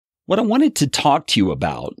What I wanted to talk to you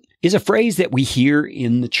about is a phrase that we hear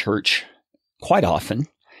in the church quite often,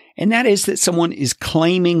 and that is that someone is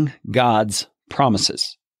claiming God's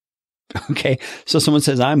promises. Okay, so someone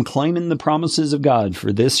says, I'm claiming the promises of God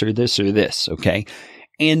for this or this or this, okay?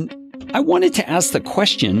 And I wanted to ask the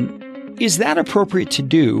question, is that appropriate to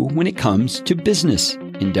do when it comes to business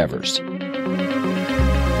endeavors?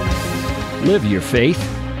 Live your faith,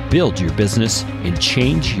 build your business, and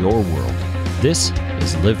change your world. This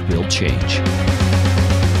is Live, Build, Change.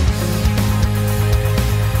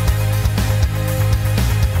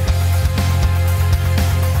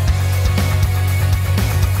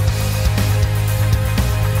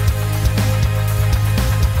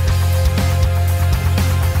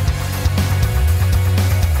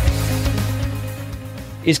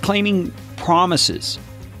 Is claiming promises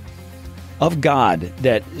of God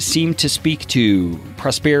that seem to speak to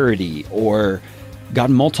prosperity or God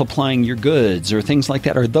multiplying your goods or things like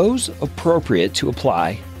that, are those appropriate to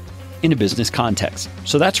apply in a business context?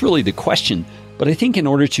 So that's really the question. But I think in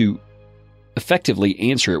order to effectively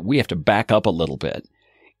answer it, we have to back up a little bit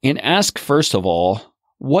and ask, first of all,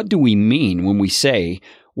 what do we mean when we say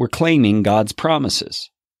we're claiming God's promises?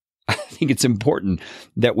 I think it's important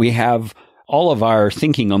that we have all of our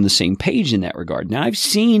thinking on the same page in that regard. Now, I've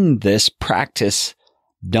seen this practice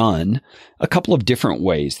done a couple of different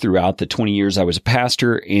ways throughout the 20 years I was a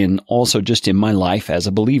pastor and also just in my life as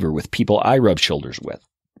a believer with people I rub shoulders with.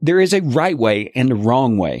 There is a right way and a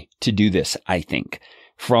wrong way to do this, I think,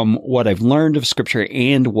 from what I've learned of Scripture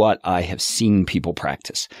and what I have seen people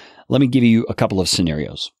practice. Let me give you a couple of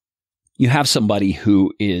scenarios. You have somebody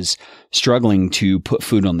who is struggling to put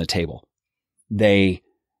food on the table. They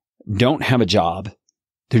don't have a job.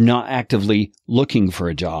 They're not actively looking for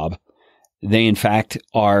a job. They, in fact,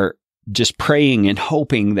 are just praying and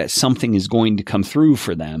hoping that something is going to come through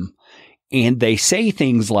for them. And they say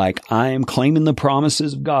things like, I am claiming the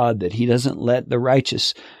promises of God that He doesn't let the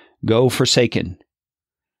righteous go forsaken.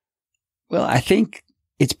 Well, I think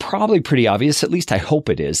it's probably pretty obvious, at least I hope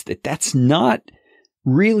it is, that that's not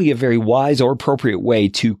really a very wise or appropriate way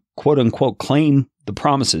to quote unquote claim the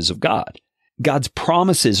promises of God. God's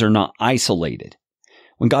promises are not isolated.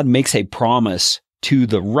 When God makes a promise to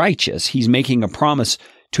the righteous, He's making a promise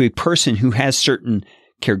to a person who has certain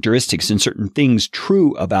characteristics and certain things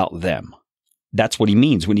true about them. That's what He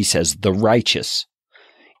means when He says the righteous.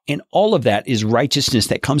 And all of that is righteousness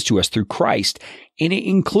that comes to us through Christ. And it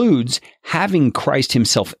includes having Christ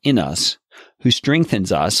Himself in us, who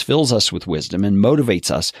strengthens us, fills us with wisdom, and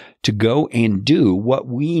motivates us to go and do what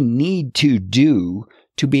we need to do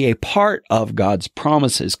to be a part of God's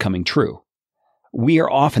promises coming true. We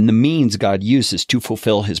are often the means God uses to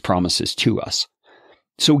fulfill His promises to us.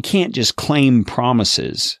 So we can't just claim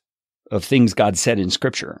promises of things God said in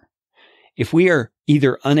Scripture. If we are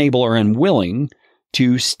either unable or unwilling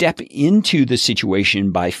to step into the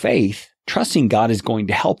situation by faith, trusting God is going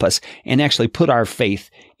to help us and actually put our faith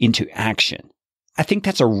into action. I think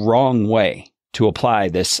that's a wrong way to apply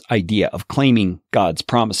this idea of claiming God's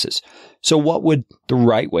promises. So what would the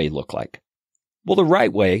right way look like? Well, the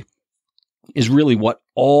right way is really what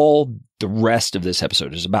all the rest of this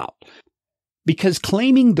episode is about. Because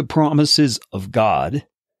claiming the promises of God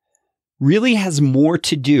really has more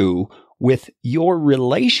to do with your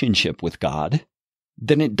relationship with God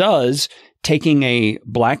than it does taking a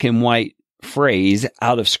black and white phrase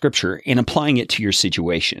out of Scripture and applying it to your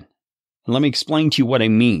situation. And let me explain to you what I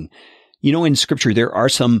mean. You know, in Scripture, there are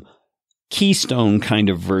some keystone kind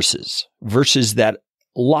of verses that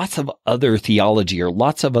lots of other theology or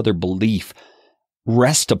lots of other belief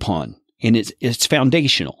rest upon. And it's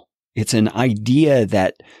foundational. It's an idea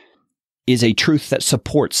that is a truth that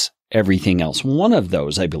supports everything else. One of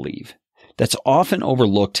those, I believe, that's often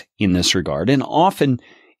overlooked in this regard and often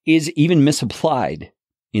is even misapplied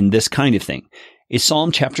in this kind of thing is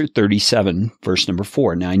Psalm chapter 37, verse number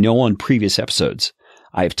 4. Now, I know on previous episodes,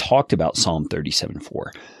 I have talked about Psalm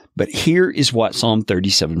 37:4, but here is what Psalm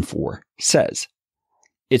 37:4 says.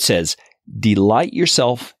 It says, delight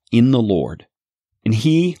yourself in the Lord, and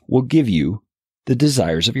He will give you the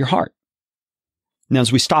desires of your heart. Now,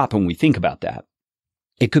 as we stop and we think about that,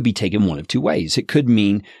 it could be taken one of two ways. It could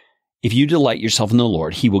mean if you delight yourself in the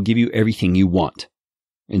Lord, He will give you everything you want.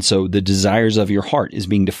 And so the desires of your heart is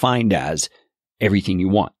being defined as everything you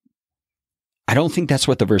want. I don't think that's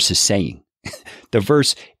what the verse is saying. The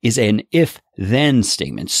verse is an if-then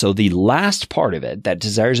statement. So the last part of it, that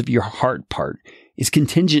desires of your heart part, is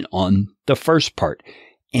contingent on the first part.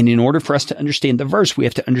 And in order for us to understand the verse, we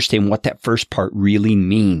have to understand what that first part really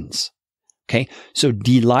means. Okay? So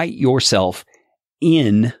delight yourself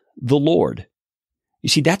in the Lord. You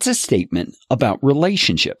see, that's a statement about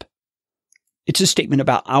relationship. It's a statement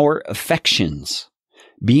about our affections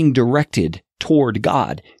being directed toward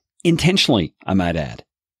God, intentionally, I might add.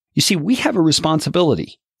 You see, we have a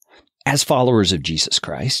responsibility as followers of Jesus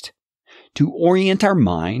Christ to orient our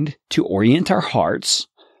mind, to orient our hearts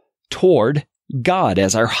toward God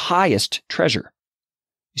as our highest treasure.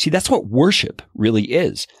 You see, that's what worship really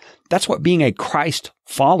is. That's what being a Christ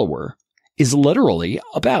follower is literally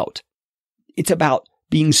about. It's about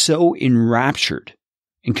being so enraptured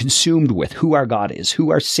and consumed with who our God is,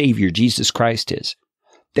 who our Savior, Jesus Christ is,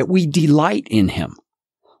 that we delight in Him,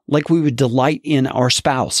 like we would delight in our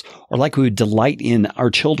spouse, or like we would delight in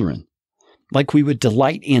our children, like we would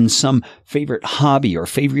delight in some favorite hobby or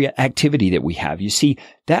favorite activity that we have. You see,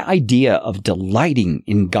 that idea of delighting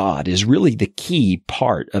in God is really the key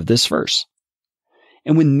part of this verse.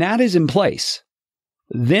 And when that is in place,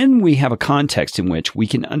 then we have a context in which we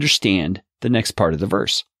can understand the next part of the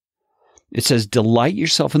verse. It says, delight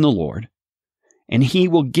yourself in the Lord, and He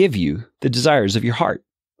will give you the desires of your heart.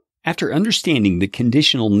 After understanding the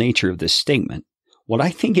conditional nature of this statement, what I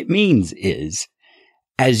think it means is,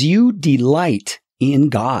 as you delight in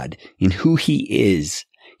God, in who He is,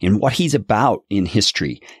 in what He's about in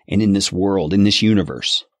history and in this world, in this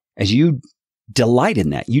universe, as you delight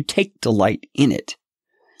in that, you take delight in it,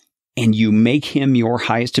 and you make Him your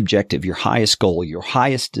highest objective, your highest goal, your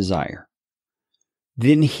highest desire,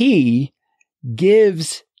 then He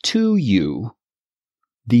gives to you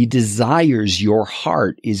the desires your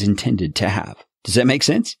heart is intended to have. Does that make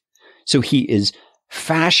sense? So He is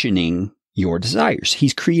fashioning your desires.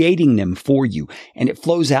 He's creating them for you. And it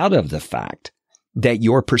flows out of the fact that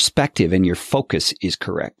your perspective and your focus is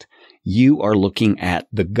correct. You are looking at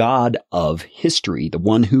the God of history, the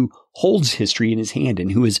one who holds history in His hand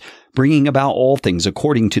and who is bringing about all things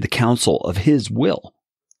according to the counsel of His will.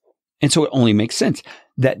 And so it only makes sense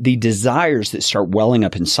that the desires that start welling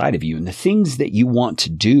up inside of you and the things that you want to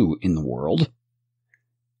do in the world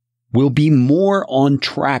will be more on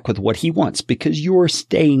track with what He wants because you're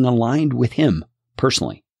staying aligned with Him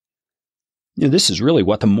personally. You know, this is really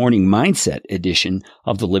what the Morning Mindset edition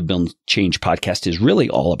of the Live, Build, Change podcast is really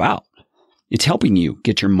all about. It's helping you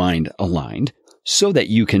get your mind aligned so that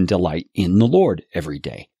you can delight in the Lord every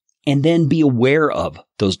day and then be aware of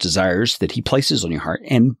those desires that He places on your heart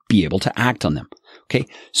and be able to act on them. Okay,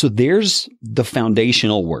 so there's the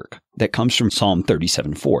foundational work that comes from Psalm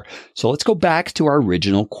 37:4. So let's go back to our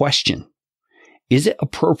original question. Is it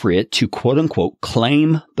appropriate to quote unquote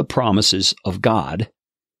claim the promises of God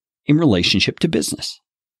in relationship to business?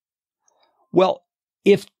 Well,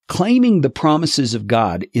 if claiming the promises of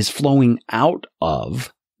God is flowing out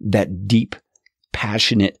of that deep,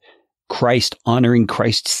 passionate, Christ-honoring,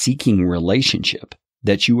 Christ-seeking relationship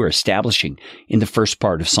that you are establishing in the first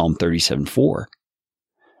part of Psalm 37:4,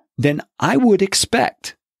 then I would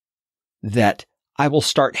expect that I will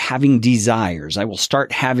start having desires. I will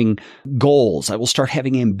start having goals. I will start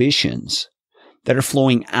having ambitions that are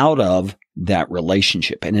flowing out of that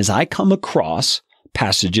relationship. And as I come across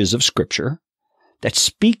passages of Scripture that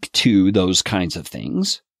speak to those kinds of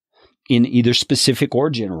things in either specific or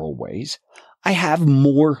general ways, I have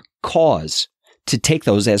more cause to take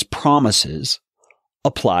those as promises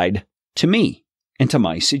applied to me and to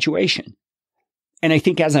my situation. And I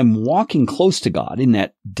think as I'm walking close to God in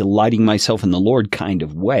that delighting myself in the Lord kind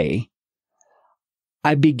of way,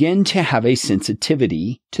 I begin to have a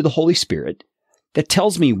sensitivity to the Holy Spirit that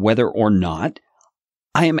tells me whether or not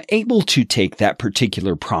I am able to take that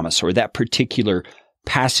particular promise or that particular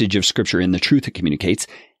passage of Scripture and the truth it communicates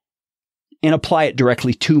and apply it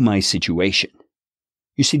directly to my situation.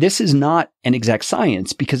 You see, this is not an exact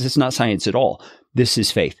science because it's not science at all. This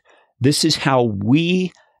is faith. This is how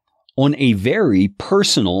we, on a very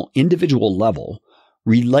personal, individual level,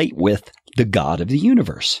 relate with the God of the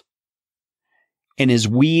universe. And as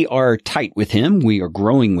we are tight with Him, we are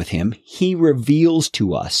growing with Him, He reveals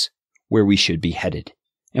to us where we should be headed.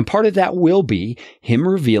 And part of that will be Him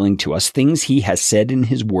revealing to us things He has said in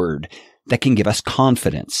His Word that can give us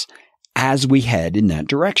confidence as we head in that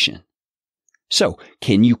direction. So,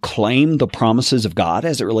 can you claim the promises of God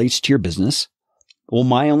as it relates to your business? Well,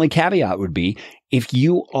 my only caveat would be if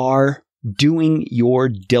you are doing your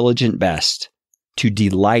diligent best to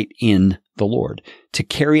delight in the Lord, to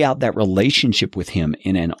carry out that relationship with Him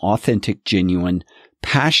in an authentic, genuine,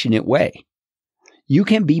 passionate way, you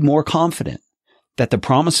can be more confident that the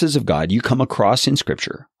promises of God you come across in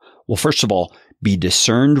Scripture will, first of all, be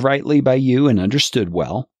discerned rightly by you and understood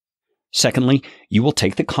well. Secondly, you will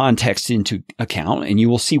take the context into account and you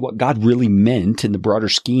will see what God really meant in the broader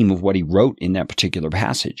scheme of what He wrote in that particular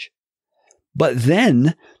passage. But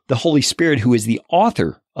then the Holy Spirit, who is the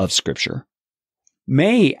author of Scripture,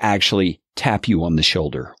 may actually tap you on the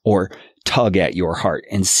shoulder or tug at your heart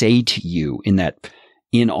and say to you in that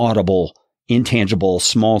inaudible, intangible,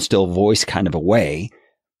 small, still voice kind of a way,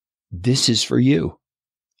 this is for you.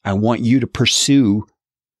 I want you to pursue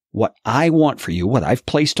what I want for you, what I've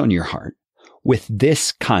placed on your heart, with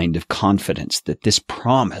this kind of confidence that this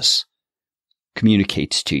promise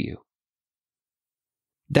communicates to you.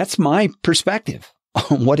 That's my perspective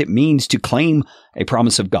on what it means to claim a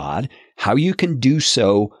promise of God, how you can do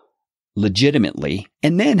so legitimately,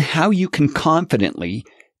 and then how you can confidently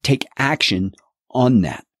take action on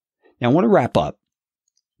that. Now, I want to wrap up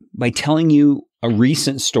by telling you a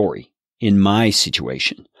recent story in my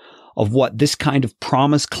situation of what this kind of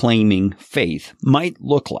promise-claiming faith might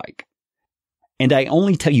look like. And I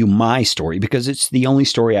only tell you my story because it's the only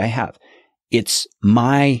story I have. It's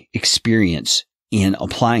my experience in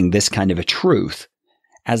applying this kind of a truth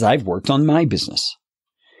as I've worked on my business.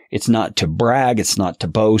 It's not to brag. It's not to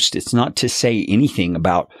boast. It's not to say anything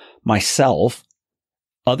about myself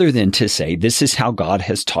other than to say, this is how God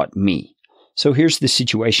has taught me. So here's the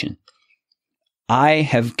situation. I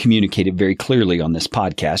have communicated very clearly on this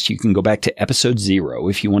podcast. You can go back to episode 0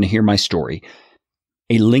 if you want to hear my story.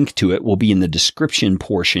 A link to it will be in the description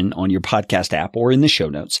portion on your podcast app or in the show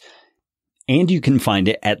notes. And you can find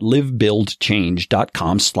it at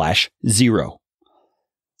livebuildchange.com/0.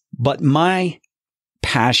 But my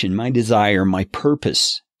passion, my desire, my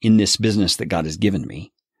purpose in this business that God has given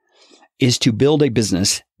me is to build a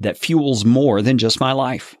business that fuels more than just my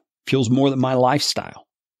life, fuels more than my lifestyle.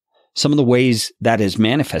 Some of the ways that has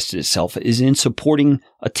manifested itself is in supporting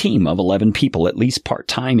a team of 11 people, at least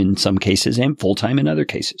part-time in some cases and full-time in other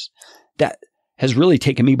cases. That has really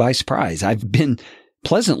taken me by surprise. I've been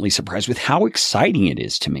pleasantly surprised with how exciting it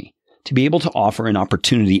is to me to be able to offer an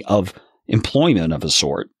opportunity of employment of a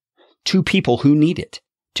sort to people who need it,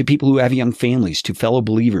 to people who have young families, to fellow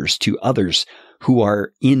believers, to others who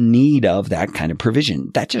are in need of that kind of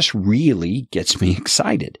provision. That just really gets me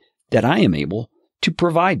excited that I am able to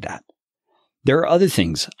provide that. There are other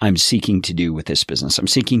things I'm seeking to do with this business. I'm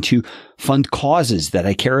seeking to fund causes that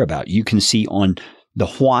I care about. You can see on the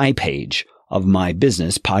why page of my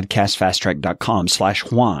business,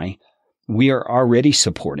 podcastfasttrack.com/why, we are already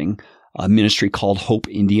supporting a ministry called Hope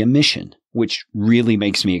India Mission, which really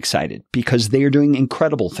makes me excited because they are doing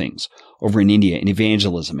incredible things over in India in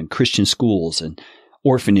evangelism and Christian schools and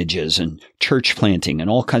orphanages and church planting and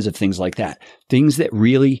all kinds of things like that. Things that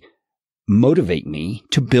really motivate me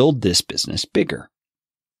to build this business bigger.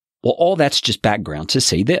 Well, all that's just background to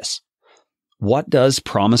say this. What does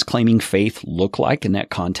promise-claiming faith look like in that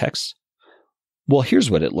context? Well,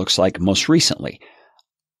 here's what it looks like most recently.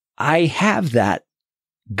 I have that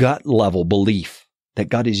gut-level belief that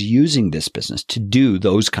God is using this business to do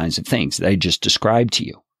those kinds of things that I just described to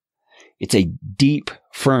you. It's a deep,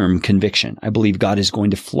 firm conviction. I believe God is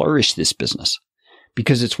going to flourish this business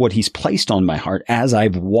because it's what He's placed on my heart as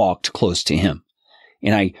I've walked close to Him.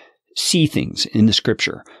 And I see things in the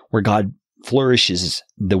Scripture where God flourishes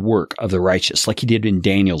the work of the righteous, like He did in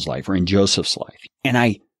Daniel's life or in Joseph's life. And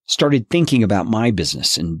I started thinking about my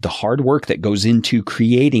business and the hard work that goes into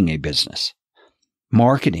creating a business,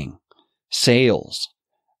 marketing, sales,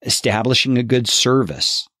 establishing a good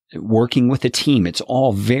service, working with a team. It's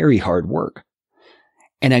all very hard work.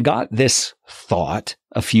 And I got this thought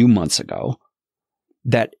a few months ago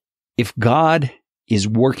that if God is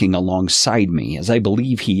working alongside me, as I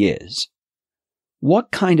believe He is,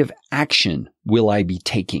 what kind of action will I be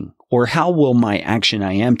taking? Or how will my action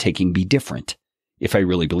I am taking be different if I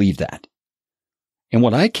really believe that? And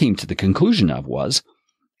what I came to the conclusion of was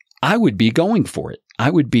I would be going for it. I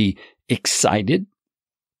would be excited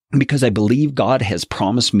because I believe God has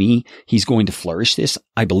promised me He's going to flourish this.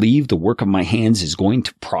 I believe the work of my hands is going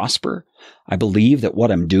to prosper. I believe that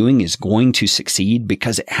what I'm doing is going to succeed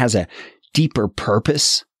because it has a deeper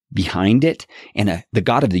purpose behind it and the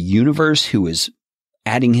God of the universe who is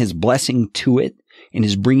adding His blessing to it and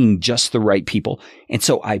is bringing just the right people. And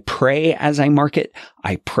so I pray as I market.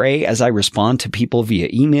 I pray as I respond to people via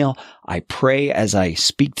email. I pray as I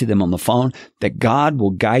speak to them on the phone that God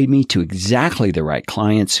will guide me to exactly the right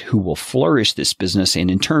clients who will flourish this business. And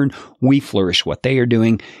in turn, we flourish what they are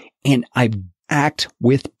doing. And I act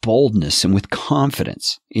with boldness and with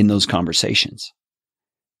confidence in those conversations.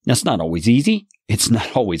 Now, it's not always easy. It's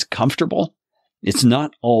not always comfortable. It's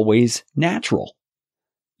not always natural.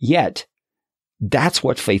 Yet, that's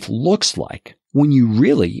what faith looks like when you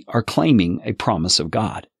really are claiming a promise of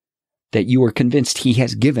God that you are convinced He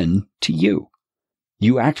has given to you.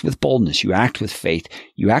 You act with boldness. You act with faith.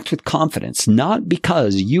 You act with confidence, not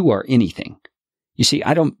because you are anything. You see,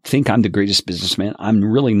 I don't think I'm the greatest businessman. I'm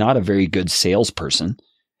really not a very good salesperson.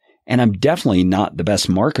 And I'm definitely not the best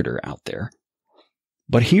marketer out there.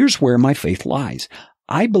 But here's where my faith lies.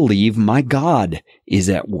 I believe my God is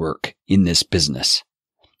at work in this business,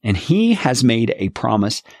 and He has made a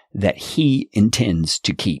promise that He intends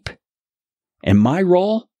to keep. And my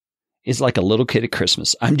role is like a little kid at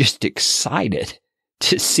Christmas. I'm just excited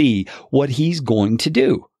to see what He's going to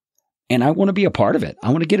do. And I want to be a part of it. I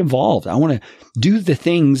want to get involved. I want to do the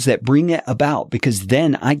things that bring it about, because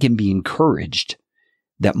then I can be encouraged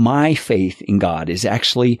that my faith in God is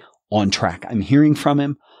actually on track. I'm hearing from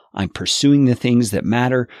Him. I'm pursuing the things that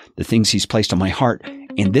matter, the things He's placed on my heart.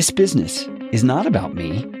 And this business is not about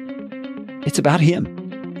me. It's about Him.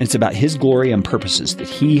 And it's about His glory and purposes that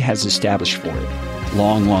He has established for it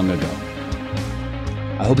long, long ago.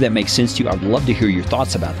 I hope that makes sense to you. I'd love to hear your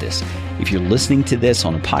thoughts about this. If you're listening to this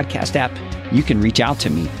on a podcast app, you can reach out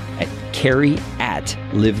to me at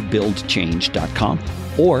Carey@livebuildchange.com.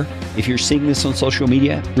 Or if you're seeing this on social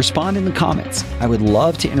media, respond in the comments. I would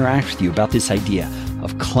love to interact with you about this idea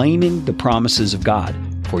of claiming the promises of God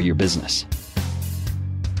for your business.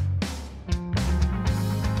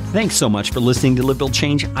 Thanks so much for listening to Live, Build,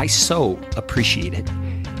 Change. I so appreciate it.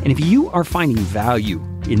 And if you are finding value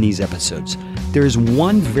in these episodes, there is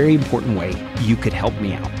one very important way you could help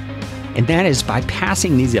me out. And that is by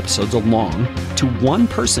passing these episodes along to one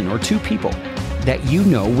person or two people that you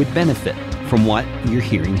know would benefit from what you're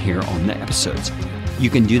hearing here on the episodes. You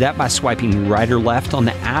can do that by swiping right or left on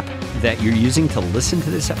the app that you're using to listen to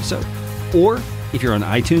this episode. Or if you're on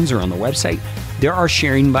iTunes or on the website, there are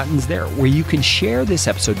sharing buttons there where you can share this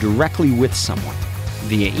episode directly with someone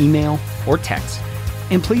via email or text.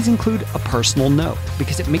 And please include a personal note,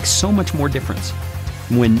 because it makes so much more difference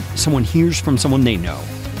when someone hears from someone they know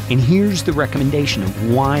and hears the recommendation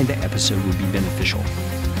of why the episode would be beneficial.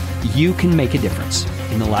 You can make a difference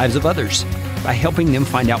in the lives of others by helping them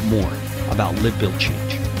find out more about Live, Build,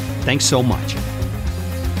 Change. Thanks so much.